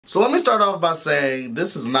So let me start off by saying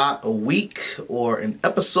this is not a week or an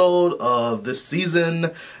episode of this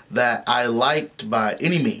season that I liked by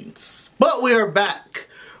any means. But we are back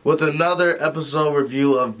with another episode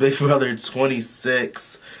review of Big Brother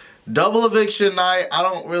 26. Double eviction night. I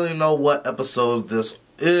don't really know what episode this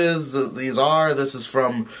is. This is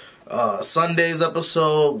from Sunday's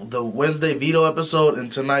episode, the Wednesday veto episode,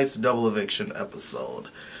 and tonight's double eviction episode.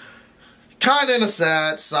 Kind of in a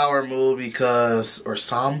sad, sour mood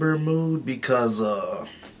somber mood because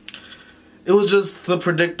it was just the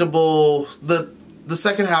predictable, the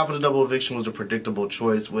second half of the double eviction was a predictable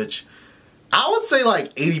choice, which I would say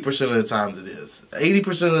like 80% of the times it is.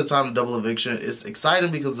 80% of the time the double eviction is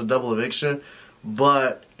exciting because of the double eviction,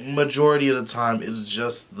 but majority of the time it's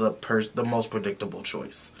just the most predictable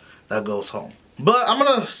choice that goes home. But I'm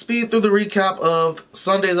going to speed through the recap of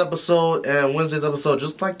Sunday's episode and Wednesday's episode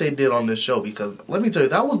just like they did on this show, because let me tell you,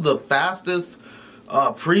 that was the fastest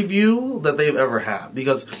preview that they've ever had.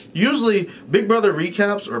 Because usually Big Brother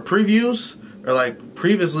recaps or previews, or like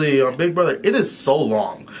previously on Big Brother, it is so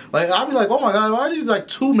long. Like, I'd be like, oh my god, why are these like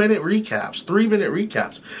 2-minute recaps, 3-minute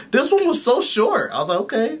recaps? This one was so short. I was like,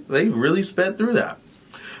 okay, they really sped through that.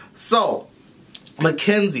 So,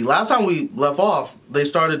 Mackenzie, last time we left off, they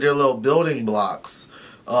started their little building blocks,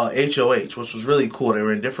 HOH, which was really cool. They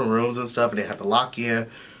were in different rooms and stuff, and they had to lock in.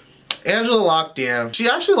 Angela locked in. She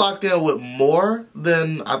actually locked in with more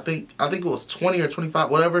than, I think it was 20 or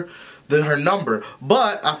 25, whatever, than her number.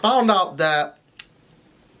 But I found out that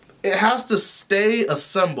it has to stay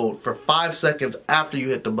assembled for 5 seconds after you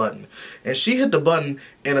hit the button. And she hit the button,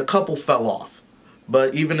 and a couple fell off.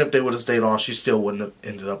 But even if they would have stayed on, she still wouldn't have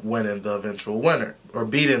ended up winning the eventual winner, or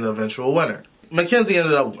beating the eventual winner. Mackenzie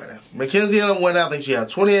ended up winning. Mackenzie ended up winning. I think she had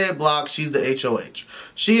 28 blocks. She's the HOH.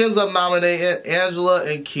 She ends up nominating Angela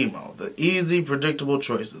and Chemo. The easy, predictable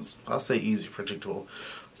choices. I'll say easy, predictable.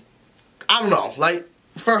 I don't know. Like,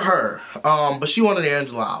 for her. But she wanted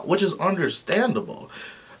Angela out, which is understandable.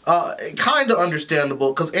 Kind of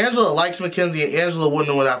understandable, because Angela likes Mackenzie and Angela wouldn't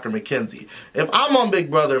have went after Mackenzie. If I'm on Big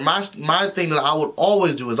Brother, my thing that I would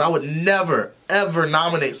always do is I would never, ever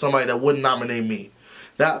nominate somebody that wouldn't nominate me.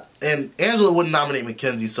 And Angela wouldn't nominate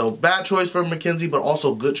Mackenzie, so bad choice for Mackenzie, but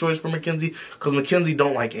also good choice for Mackenzie, because Mackenzie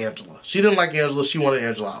don't like Angela. She didn't like Angela, she wanted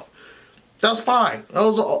Angela out. That's fine. That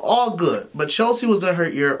was all good. But Chelsea was in her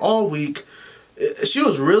ear all week. She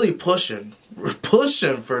was really pushing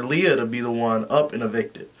for Leah to be the one up and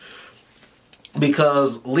evicted.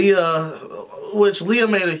 Because Leah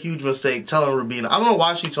made a huge mistake telling Rubina. I don't know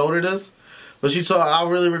why she told her this, but she told her, I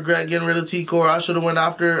really regret getting rid of T-Core. I should have went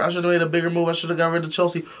after, I should have made a bigger move. I should have got rid of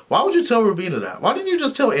Chelsea. Why would you tell Rubina that? Why didn't you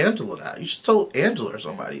just tell Angela that? You should tell Angela or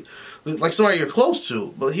somebody. Like somebody you're close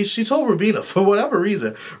to. But she told Rubina for whatever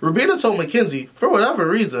reason. Rubina told Mackenzie for whatever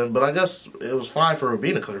reason, but I guess it was fine for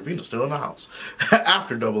Rubina because Rubina's still in the house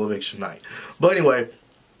after double eviction night. But anyway,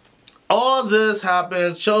 all this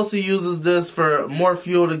happens. Chelsea uses this for more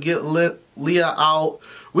fuel to get Leah out.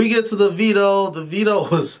 We get to the veto. The veto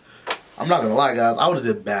was, I'm not going to lie, guys, I would have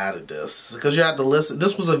did bad at this. Because you had to listen.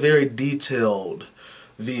 This was a very detailed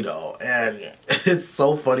veto. And it's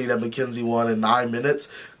so funny that Mackenzie won in 9 minutes.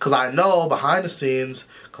 Because I know behind the scenes,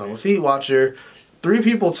 because I'm a feed watcher, 3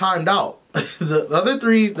 people timed out. The other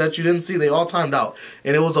 3 that you didn't see, they all timed out.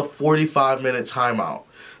 And it was a 45-minute timeout.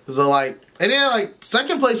 So like, and then like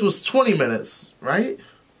second place was 20 minutes, right?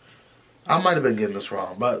 I might have been getting this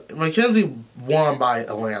wrong, but Mackenzie won by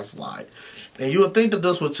a landslide. And you would think that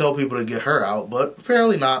this would tell people to get her out, but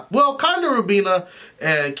apparently not. Well, kind of Rubina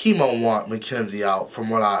and Chemo want Mackenzie out from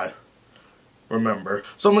what I remember.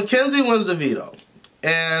 So Mackenzie wins the veto.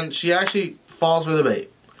 And she actually falls for the bait.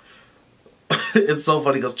 It's so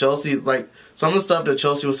funny because Chelsea, like, some of the stuff that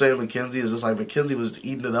Chelsea was saying to Mackenzie is just like Mackenzie was just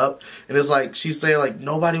eating it up. And it's like, she's saying like,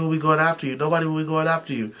 nobody will be going after you. Nobody will be going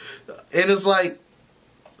after you. And it's like,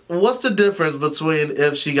 what's the difference between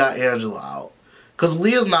if she got Angela out? Because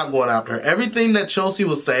Leah's not going after her. Everything that Chelsea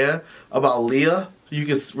was saying about Leah, you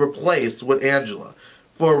can replace with Angela.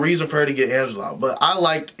 For a reason for her to get Angela out. But I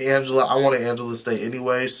liked Angela. I wanted Angela to stay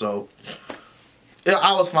anyway. So,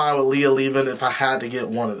 I was fine with Leah leaving if I had to get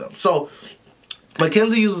one of them. So,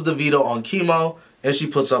 Mackenzie uses the veto on Chemo, and she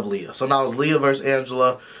puts up Leah. So now it's Leah versus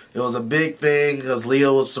Angela. It was a big thing because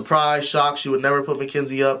Leah was surprised, shocked. She would never put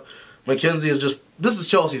Mackenzie up. Mackenzie is just, this is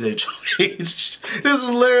Chelsea's HOH. This is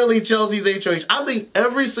literally Chelsea's HOH. I think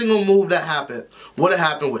every single move that happened would have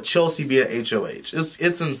happened with Chelsea being HOH.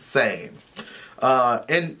 It's insane.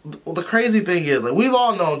 And the crazy thing is, like, we've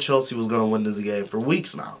all known Chelsea was going to win this game for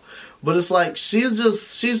weeks now. But it's like,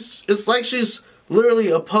 it's like she's literally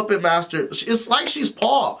a puppet master. It's like she's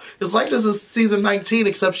Paul. It's like this is season 19,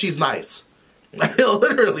 except she's nice.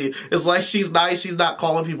 Literally, it's like she's nice, she's not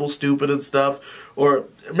calling people stupid and stuff. Or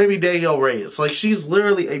maybe Danielle Ray. It's like she's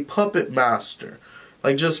literally a puppet master.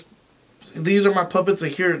 Like, just, these are my puppets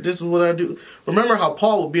and here, this is what I do. Remember how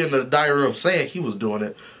Paul would be in the diary room saying he was doing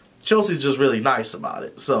it. Chelsea's just really nice about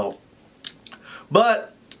it. So,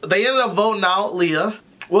 but they ended up voting out Leah.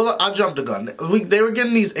 Well, I jumped the gun. They were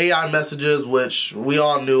getting these AI messages, which we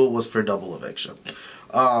all knew was for double eviction.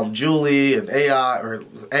 Julie and AI, or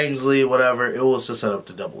Ainsley, whatever, it was to set up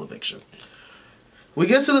the double eviction. We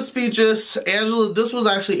get to the speeches. Angela, this was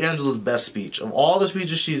actually Angela's best speech. Of all the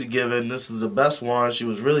speeches she's given, this is the best one. She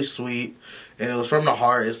was really sweet, and it was from the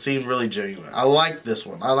heart. It seemed really genuine. I like this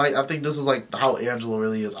one. I think this is like how Angela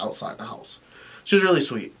really is outside the house. She was really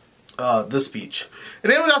sweet, this speech.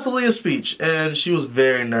 And then we got to Leah's speech, and she was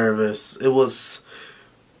very nervous. It was,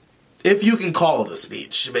 if you can call it a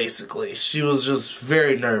speech, basically. She was just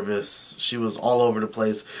very nervous. She was all over the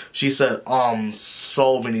place. She said,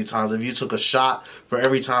 so many times. If you took a shot for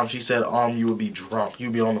every time she said, you would be drunk.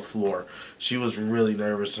 You'd be on the floor. She was really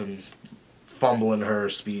nervous and fumbling her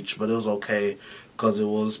speech, but it was okay because it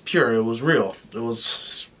was pure. It was real. It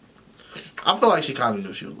was, I feel like she kind of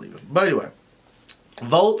knew she was leaving. But anyway,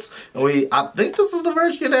 votes. And I think this is the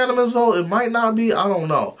first unanimous vote. It might not be. I don't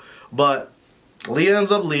know. But Leah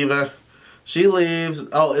ends up leaving. She leaves.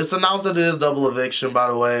 Oh, it's announced that it is double eviction, by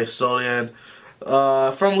the way. So then,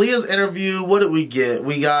 from Leah's interview, what did we get?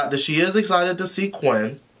 We got that she is excited to see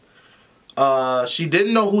Quinn. She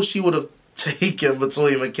didn't know who she would have taken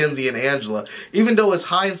between Mackenzie and Angela, even though it's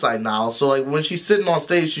hindsight now. So, like, when she's sitting on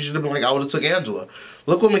stage, she should have been like, I would have took Angela.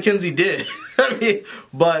 Look what Mackenzie did. I mean,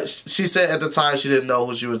 but she said at the time she didn't know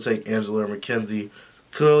who she would take, Angela or Mackenzie.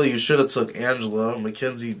 Clearly, you should have took Angela.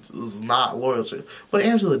 Mackenzie is not loyal to it. But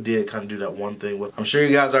Angela did kind of do that one thing with... I'm sure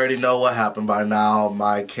you guys already know what happened by now.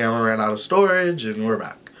 My camera ran out of storage, and we're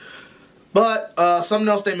back. But something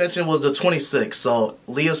else they mentioned was the 26. So,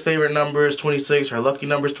 Leah's favorite number is 26. Her lucky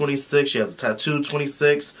number is 26. She has a tattoo,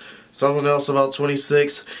 26. Something else about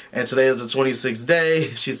 26. And today is the 26th day.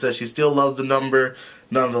 She says she still loves the number,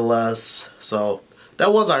 nonetheless. So,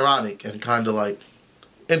 that was ironic and kind of, like,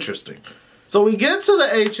 interesting. So we get to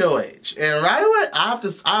the HOH, and right away, I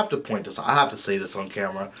have to point this out. I have to say this on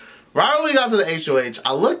camera. Right when we got to the HOH,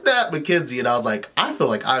 I looked at Mackenzie and I was like, I feel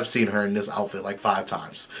like I've seen her in this outfit like 5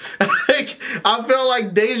 times. Like, I felt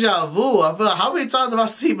like deja vu. I feel like, how many times have I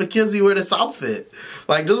seen Mackenzie wear this outfit?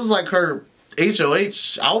 Like, this is like her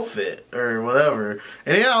HOH outfit or whatever.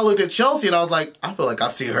 And then I looked at Chelsea and I was like, I feel like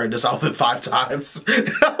I've seen her in this outfit 5 times.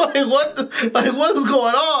 Like, what is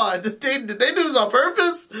going on? Did they do this on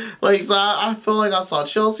purpose? Like, so I feel like I saw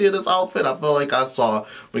Chelsea in this outfit. I feel like I saw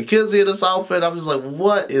Mackenzie in this outfit. I'm just like,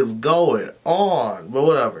 what is going on? But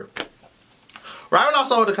whatever. Right when I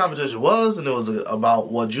saw what the competition was, and it was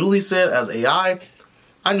about what Julie said as AI,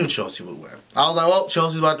 I knew Chelsea would win. I was like, well,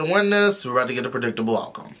 Chelsea's about to win this. We're about to get a predictable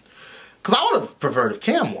outcome. Because I would have preferred if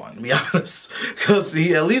Cam won, to be honest. Because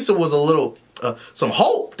at least it was a little, some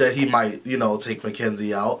hope that he might, you know, take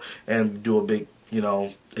Mackenzie out and do a big, you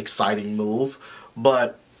know, exciting move.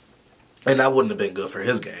 But, and that wouldn't have been good for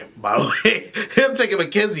his game, by the way. Him taking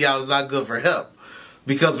Mackenzie out is not good for him.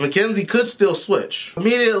 Because Mackenzie could still switch.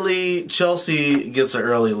 Immediately, Chelsea gets an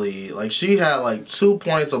early lead. Like, she had like 2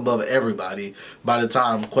 points above everybody by the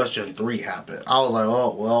time question 3 happened. I was like,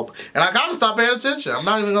 oh, well. And I kind of stopped paying attention. I'm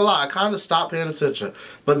not even gonna lie. I kind of stopped paying attention.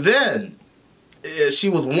 But then, she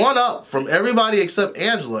was 1 up from everybody except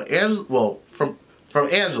Angela. From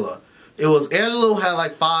Angela. It was Angela who had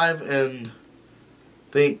like 5 and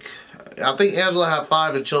I think Angela had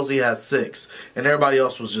 5 and Chelsea had 6. And everybody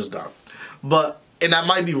else was just done. And I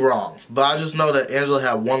might be wrong, but I just know that Angela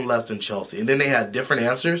had 1 less than Chelsea. And then they had different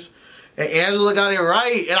answers. And Angela got it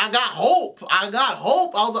right. And I got hope. I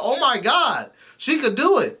was like, oh my God, she could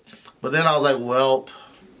do it. But then I was like, well,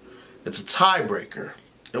 it's a tiebreaker.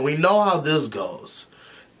 And we know how this goes.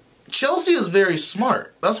 Chelsea is very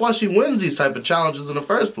smart. That's why she wins these type of challenges in the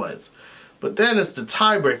first place. But then it's the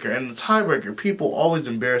tiebreaker. And the tiebreaker, people always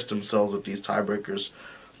embarrass themselves with these tiebreakers.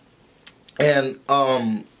 And,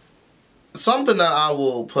 something that I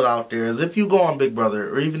will put out there is if you go on Big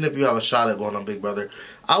Brother, or even if you have a shot at going on Big Brother,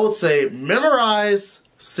 I would say memorize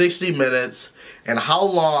 60 minutes and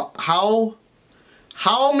how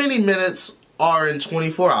many minutes are in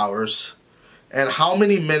 24 hours and how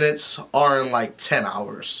many minutes are in like 10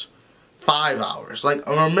 hours, 5 hours. Like,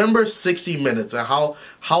 remember 60 minutes and how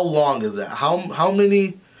long is that? How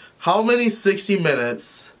many 60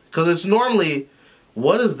 minutes? Because it's normally,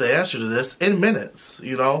 what is the answer to this in minutes,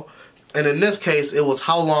 you know? And in this case, it was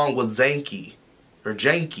how long was Janky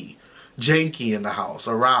in the house,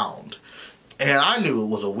 around. And I knew it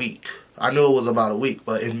was a week. I knew it was about a week,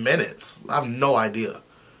 but in minutes, I have no idea.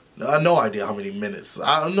 I have no idea how many minutes.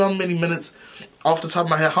 I don't know how many minutes off the top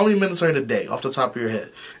of my head. How many minutes are in a day off the top of your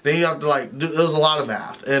head? Then you have to like do. It was a lot of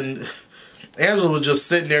math, and Angela was just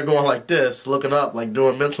sitting there going like this, looking up, like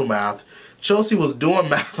doing mental math. Chelsea was doing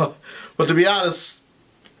math, but to be honest,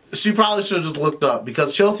 she probably should have just looked up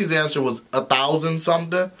because Chelsea's answer was 1,000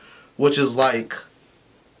 something, which is like,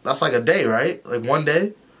 that's like a day, right? Like one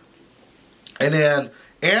day. And then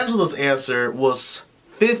Angela's answer was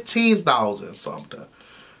 15,000 something.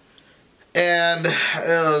 And it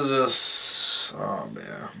was just, oh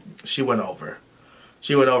man, she went over.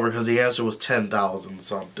 She went over because the answer was 10,000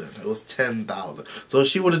 something. It was 10,000. So if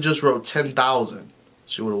she would have just wrote 10,000,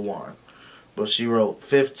 she would have won. But she wrote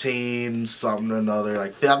 15 something or another.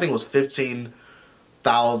 Like I think it was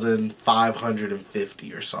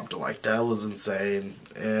 15,550 or something like that. It was insane.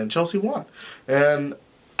 And Chelsea won. And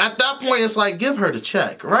at that point, it's like, give her the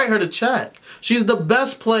check. Write her the check. She's the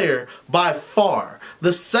best player by far.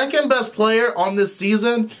 The second best player on this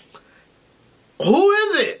season, who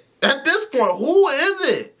is it? At this point, who is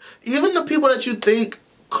it? Even the people that you think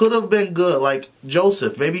could have been good, like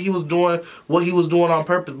Joseph. Maybe he was doing what he was doing on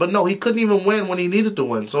purpose. But no, he couldn't even win when he needed to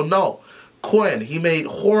win. So no. Quinn, he made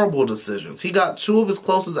horrible decisions. He got 2 of his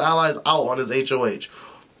closest allies out on his HOH.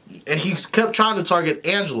 And he kept trying to target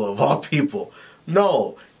Angela, of all people.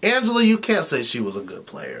 No. Angela, you can't say she was a good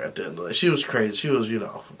player at the end of it. She was crazy. She was, you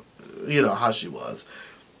know how she was.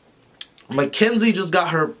 Mackenzie just got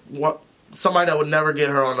her, somebody that would never get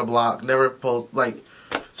her on the block, never post, like,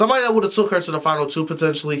 somebody that would have took her to the final 2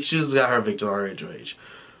 potentially. She just got her evicted on her HOH.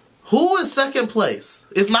 Who is second place?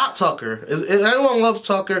 It's not Tucker. If anyone loves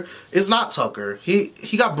Tucker, it's not Tucker. He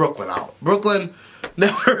got Brooklyn out. Brooklyn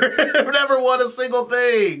never won a single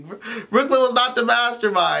thing. Brooklyn was not the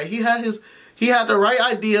mastermind. He had the right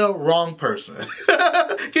idea, wrong person.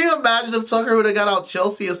 Can you imagine if Tucker would have got out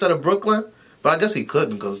Chelsea instead of Brooklyn? But I guess he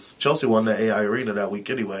couldn't because Chelsea won the AI Arena that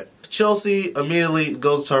week anyway. Chelsea immediately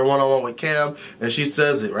goes to her one-on-one with Cam, and she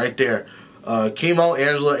says it right there. Chemo,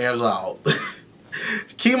 Angela out.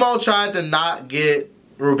 Chemo tried to not get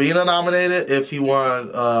Rubina nominated if he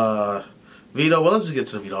won veto. Well, let's just get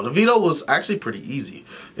to the veto. The veto was actually pretty easy.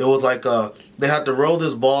 It was like they had to roll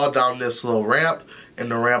this ball down this little ramp,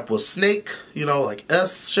 and the ramp was snake, you know, like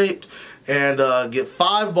S-shaped, and get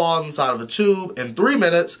 5 balls inside of a tube in 3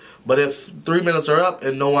 minutes. But if 3 minutes are up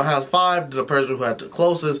and no one has 5, then the person who had the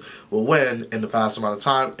closest will win in the fastest amount of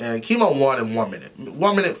time. And Chemo won in 1 minute.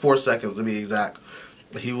 1 minute, 4 seconds to be exact.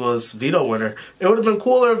 He was veto winner. It would have been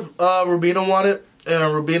cooler if Rubina won it,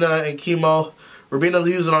 and Rubina and Chemo. Rubina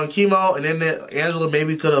used it on Chemo, and then Angela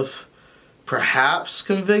maybe could have perhaps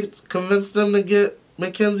convinced them to get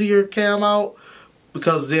Mackenzie or Cam out,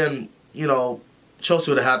 because then, you know,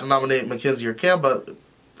 Chelsea would have had to nominate Mackenzie or Cam, but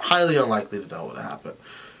highly unlikely that would have happened.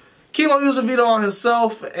 Chemo used a veto on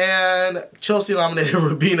himself, and Chelsea nominated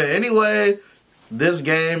Rubina anyway. This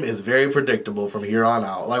game is very predictable from here on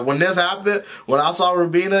out. Like, when this happened, when I saw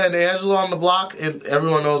Rubina and Angela on the block, and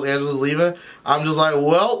everyone knows Angela's leaving, I'm just like,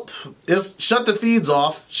 well, shut the feeds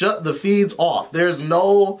off. Shut the feeds off. There's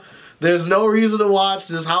no reason to watch.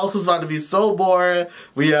 This house is about to be so boring.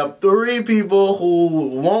 We have 3 people who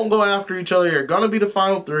won't go after each other. You're going to be the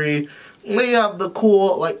final 3. Then you have the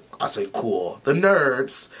cool, like, I say cool, the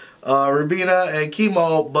nerds, Rubina and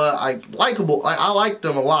Chemo, but I like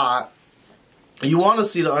them a lot. You want to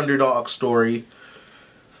see the underdog story.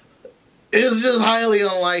 It's just highly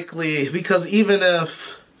unlikely, because even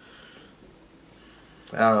if,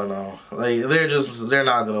 I don't know, like, they're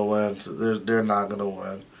not gonna win. They're not gonna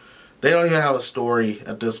win. They don't even have a story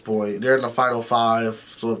at this point. They're in the final 5,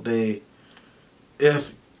 so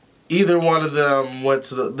if either one of them went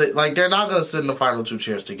to they're not gonna sit in the final 2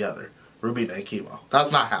 chairs together, Rubina and Chemo.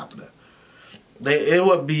 That's not happening.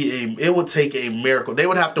 It would take a miracle. They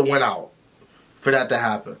would have to win out for that to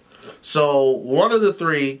happen. So one of the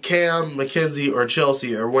 3, Cam, Mackenzie, or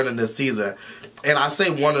Chelsea, are winning this season. And I say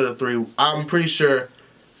one of the 3. I'm pretty sure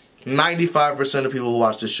 95% of people who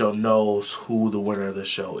watch this show knows who the winner of the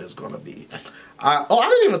show is going to be. I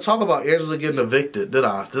didn't even talk about Angela getting evicted, did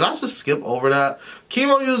I? Did I just skip over that?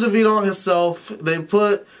 Chemo used a veto on himself. They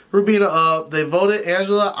put Rubina up. They voted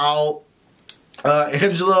Angela out.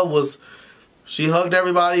 She hugged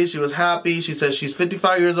everybody. She was happy. She said she's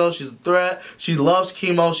 55 years old. She's a threat. She loves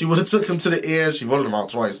Chemo. She would have took him to the end. She voted him out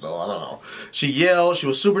twice, though. I don't know. She yelled. She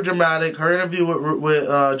was super dramatic. Her interview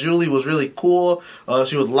with Julie was really cool.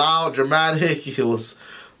 She was loud, dramatic. It was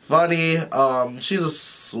funny. She's a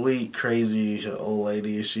sweet, crazy old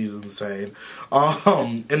lady. She's insane.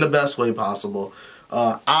 In the best way possible.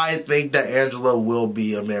 I think that Angela will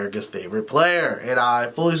be America's favorite player, and I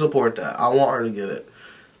fully support that. I want her to get it.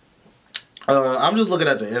 I'm just looking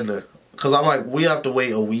at the ending, because I'm like, we have to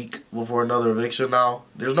wait a week before another eviction now.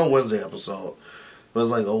 There's no Wednesday episode. But it's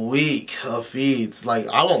like a week of feeds. Like,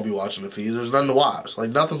 I won't be watching the feeds. There's nothing to watch. Like,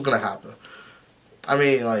 nothing's going to happen. I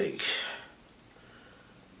mean, like,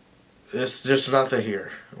 it's just nothing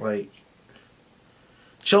here. Like,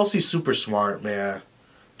 Chelsea's super smart, man.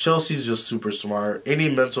 Chelsea's just super smart. Any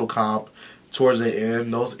mental comp towards the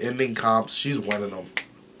end, those ending comps, she's winning them.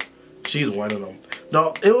 She's winning them.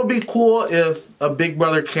 No, it would be cool if a Big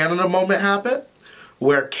Brother Canada moment happened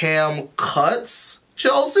where Cam cuts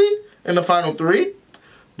Chelsea in the final 3.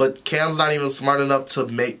 But Cam's not even smart enough to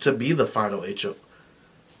be the final HO.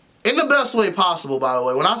 In the best way possible, by the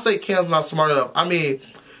way. When I say Cam's not smart enough, I mean,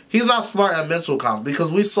 he's not smart at mental comp.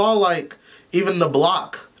 Because we saw, like, even the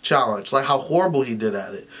block challenge, like how horrible he did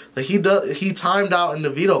at it. Like, he timed out in the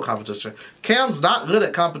veto competition. Cam's not good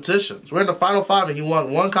at competitions. We're in the final 5 and he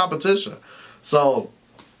won 1 competition. So,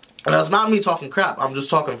 and that's not me talking crap. I'm just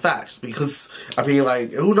talking facts. Because, I mean,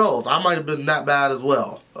 like, who knows? I might have been that bad as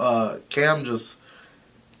well. Cam just...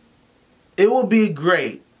 It would be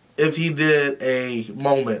great if he did a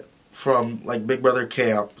moment from, like, Big Brother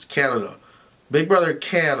Canada. Big Brother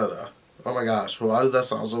Canada. Oh my gosh, why does that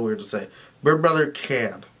sound so weird to say? Big Brother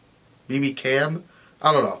Can. BB Can?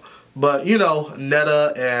 I don't know. But, you know,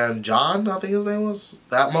 Netta and John, I think his name was.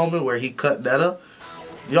 That moment where he cut Netta.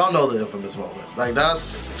 Y'all know the infamous moment. Like,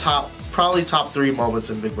 that's probably top 3 moments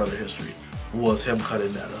in Big Brother history. Was him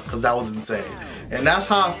cutting Netta. Because that was insane. And that's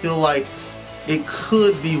how I feel like it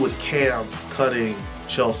could be with Cam cutting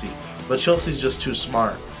Chelsea. But Chelsea's just too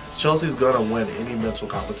smart. Chelsea's going to win any mental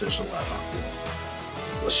competition left, I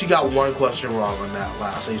feel. She got 1 question wrong on that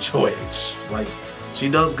last HOH. Like, she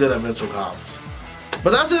does good at mental comps.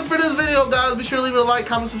 But that's it for this video, guys. Be sure to leave it a like,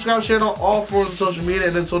 comment, subscribe, share it on all forms of social media.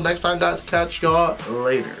 And until next time, guys, catch y'all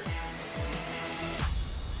later.